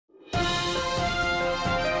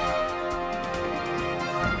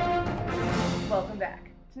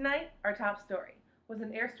Tonight, our top story. Was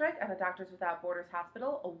an airstrike on a Doctors Without Borders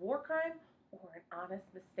hospital a war crime or an honest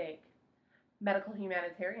mistake? Medical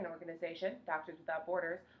humanitarian organization, Doctors Without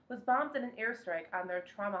Borders, was bombed in an airstrike on their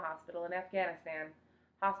trauma hospital in Afghanistan.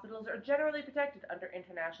 Hospitals are generally protected under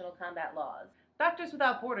international combat laws. Doctors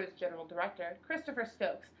Without Borders General Director Christopher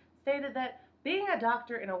Stokes stated that being a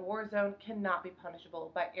doctor in a war zone cannot be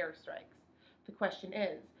punishable by airstrikes. The question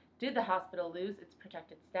is, did the hospital lose its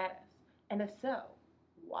protected status? And if so,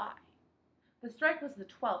 why? The strike was the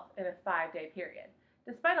 12th in a 5-day period.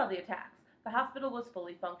 Despite all the attacks, the hospital was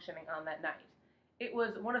fully functioning on that night. It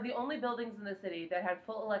was one of the only buildings in the city that had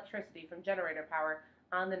full electricity from generator power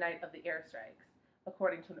on the night of the airstrikes,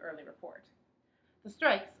 according to an early report. The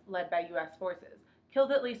strikes, led by U.S. forces,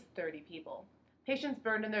 killed at least 30 people. Patients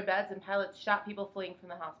burned in their beds and pilots shot people fleeing from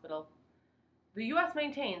the hospital. The U.S.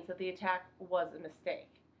 maintains that the attack was a mistake,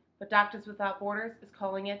 but Doctors Without Borders is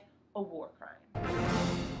calling it a war crime.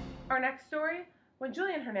 Our next story, when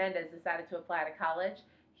Julian Hernandez decided to apply to college,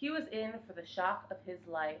 he was in for the shock of his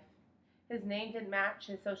life. His name didn't match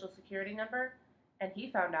his social security number, and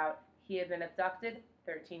he found out he had been abducted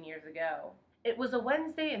 13 years ago. It was a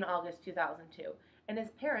Wednesday in August 2002, and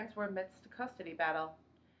his parents were amidst a custody battle.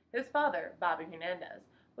 His father, Bobby Hernandez,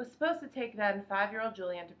 was supposed to take then 5-year-old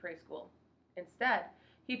Julian to preschool. Instead,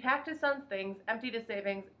 he packed his son's things, emptied his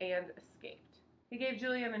savings, and escaped. He gave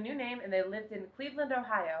Julian a new name, and they lived in Cleveland,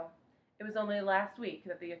 Ohio. It was only last week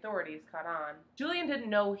that the authorities caught on. Julian didn't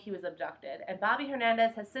know he was abducted, and Bobby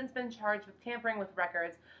Hernandez has since been charged with tampering with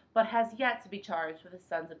records, but has yet to be charged with his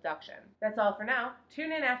son's abduction. That's all for now.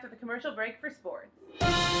 Tune in after the commercial break for sports.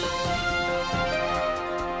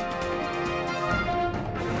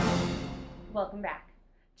 Welcome back.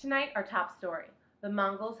 Tonight, our top story. The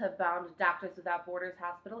Mongols have bombed Doctors Without Borders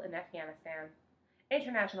hospital in Afghanistan.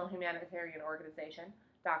 International humanitarian organization,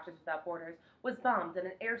 Doctors Without Borders, was bombed in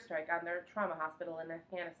an airstrike on their trauma hospital in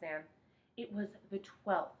Afghanistan. It was the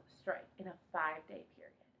 12th strike in a 5-day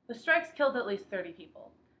period. The strikes killed at least 30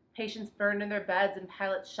 people. Patients burned in their beds and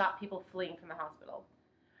pilots shot people fleeing from the hospital.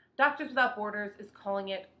 Doctors Without Borders is calling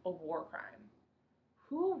it a war crime.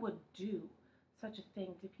 Who would do such a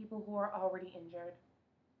thing to people who are already injured?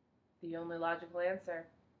 The only logical answer: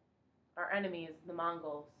 our enemy is the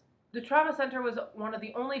Mongols. The trauma center was one of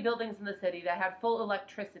the only buildings in the city that had full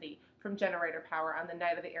electricity from generator power on the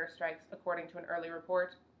night of the airstrikes, according to an early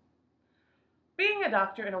report. Being a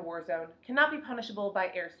doctor in a war zone cannot be punishable by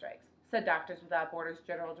airstrikes, said Doctors Without Borders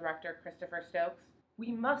General Director Christopher Stokes.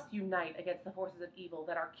 We must unite against the forces of evil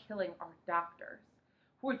that are killing our doctors,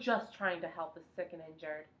 who are just trying to help the sick and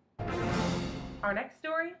injured. Our next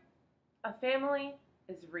story, a family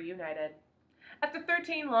is reunited. After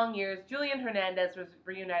 13 long years, Julian Hernandez was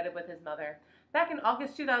reunited with his mother. Back in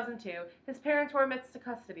August 2002, his parents were amidst a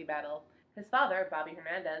custody battle. His father, Bobby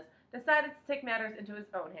Hernandez, decided to take matters into his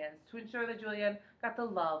own hands to ensure that Julian got the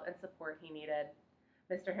love and support he needed.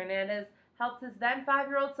 Mr. Hernandez helped his then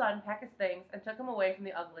 5-year-old son pack his things and took him away from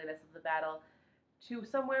the ugliness of the battle to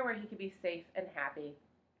somewhere where he could be safe and happy,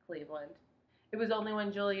 Cleveland. It was only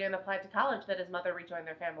when Julian applied to college that his mother rejoined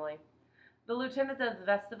their family. The lieutenant of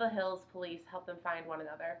the Vestival Hills Police helped them find one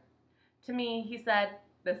another. To me, he said,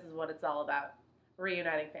 this is what it's all about,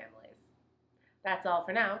 reuniting families. That's all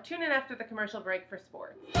for now. Tune in after the commercial break for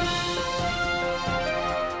sports.